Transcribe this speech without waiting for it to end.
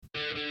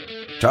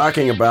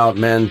talking about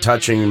men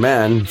touching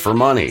men for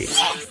money.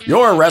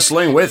 You're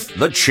wrestling with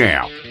the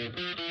champ.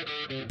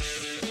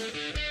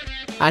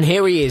 And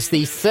here he is,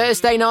 the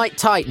Thursday Night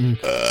Titan,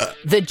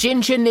 the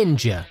Ginger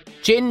Ninja.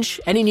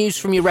 Ginge, any news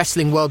from your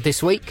wrestling world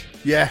this week?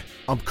 Yeah,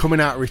 I'm coming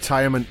out of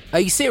retirement.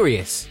 Are you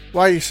serious?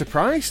 Why are you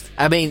surprised?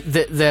 I mean,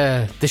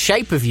 the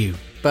shape of you,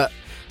 but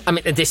I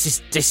mean, this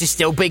is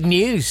still big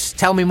news.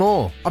 Tell me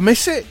more. I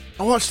miss it.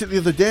 I watched it the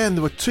other day and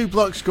there were two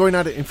blokes going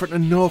at it in front of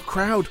no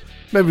crowd.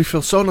 Made me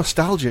feel so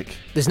nostalgic.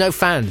 There's no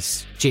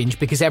fans, Ginge,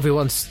 because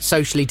everyone's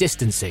socially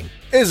distancing.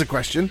 Here's a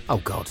question. Oh,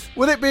 God.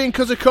 With it being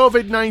because of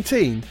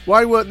COVID-19,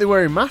 why weren't they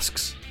wearing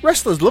masks?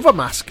 Wrestlers love a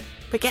mask.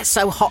 But it gets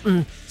so hot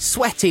and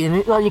sweaty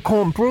and like you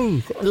can't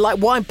breathe. Like,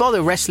 why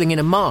bother wrestling in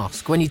a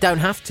mask when you don't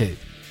have to?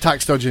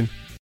 Tax dodging.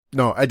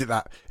 No, edit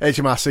that.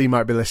 HMRC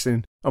might be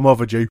listening. I'm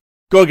overdue.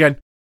 Go again.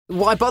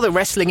 Why bother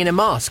wrestling in a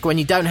mask when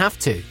you don't have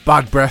to?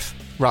 Bad breath.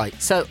 Right,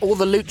 so all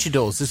the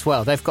luchadors as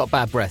well, they've got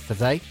bad breath, have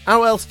they?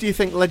 How else do you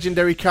think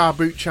legendary car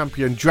boot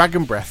champion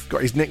Dragon Breath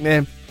got his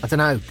nickname? I don't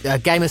know,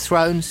 Game of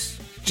Thrones?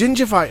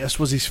 Gingivitis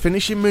was his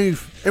finishing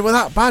move. It was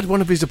that bad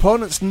one of his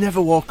opponents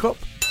never woke up.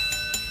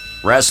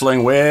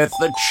 Wrestling with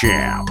the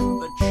champ.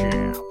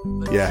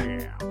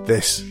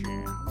 This.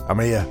 I'm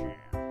here.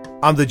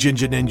 I'm the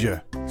Ginger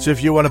Ninja. So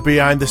if you want a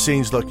behind the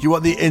scenes look, you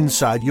want the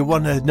inside, you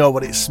want to know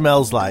what it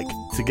smells like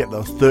to get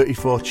those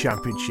 34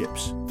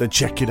 championships, then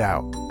check it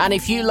out. And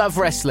if you love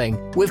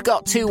wrestling, we've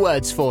got 2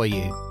 words for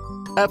you.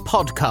 A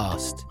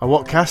podcast. A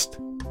what cast?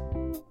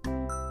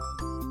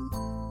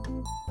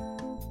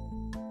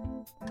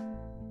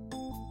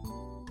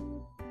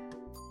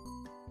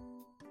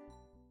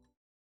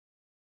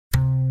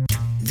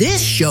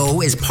 This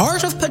show is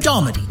part of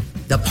Podomedy,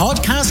 the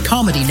podcast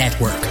comedy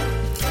network.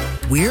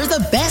 We're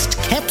the best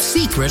kept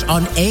secret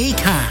on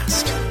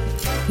Acast.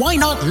 Why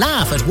not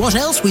laugh at what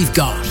else we've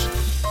got?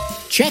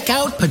 Check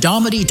out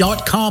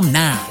Podomedy.com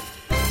now.